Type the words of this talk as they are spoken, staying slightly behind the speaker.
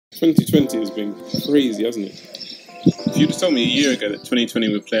2020 has been crazy, hasn't it? If you'd have told me a year ago that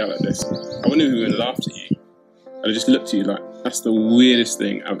 2020 would play out like this, I wouldn't have even laughed at you. I'd have just looked at you like, that's the weirdest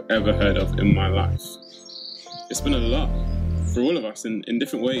thing I've ever heard of in my life. It's been a lot for all of us in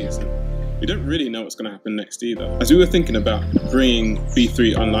different ways, and we don't really know what's going to happen next either. As we were thinking about bringing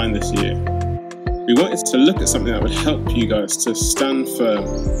B3 online this year, we wanted to look at something that would help you guys to stand firm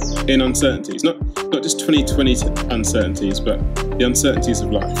in uncertainties, not just 2020 uncertainties, but the uncertainties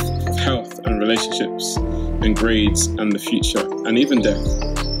of life, of health and relationships and grades and the future and even death.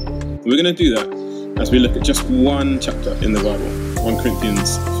 We're going to do that as we look at just one chapter in the Bible, 1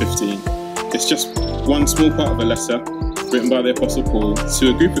 Corinthians 15. It's just one small part of a letter written by the Apostle Paul to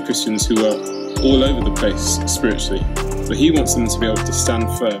a group of Christians who are all over the place spiritually, but he wants them to be able to stand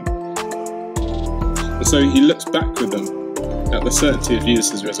firm. And so he looks back with them at the certainty of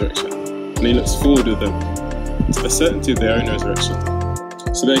Jesus' resurrection, and he looks forward with them to the certainty of their own resurrection,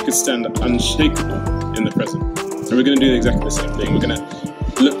 so they could stand unshakable in the present. And we're going to do exactly the same thing. We're going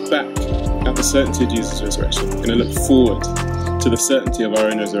to look back at the certainty of Jesus' resurrection. We're going to look forward to the certainty of our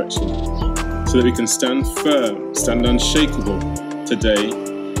own resurrection, so that we can stand firm, stand unshakable today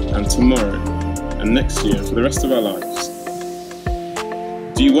and tomorrow and next year for the rest of our lives.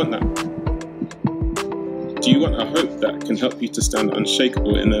 Do you want that? Do you want a hope that can help you to stand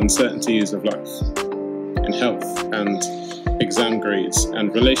unshakable in the uncertainties of life, in health and exam grades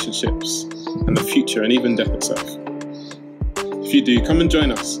and relationships and the future and even death itself? If you do, come and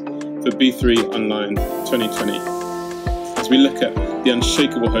join us for B3 Online 2020 as we look at the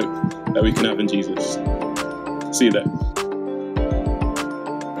unshakable hope that we can have in Jesus. See you there.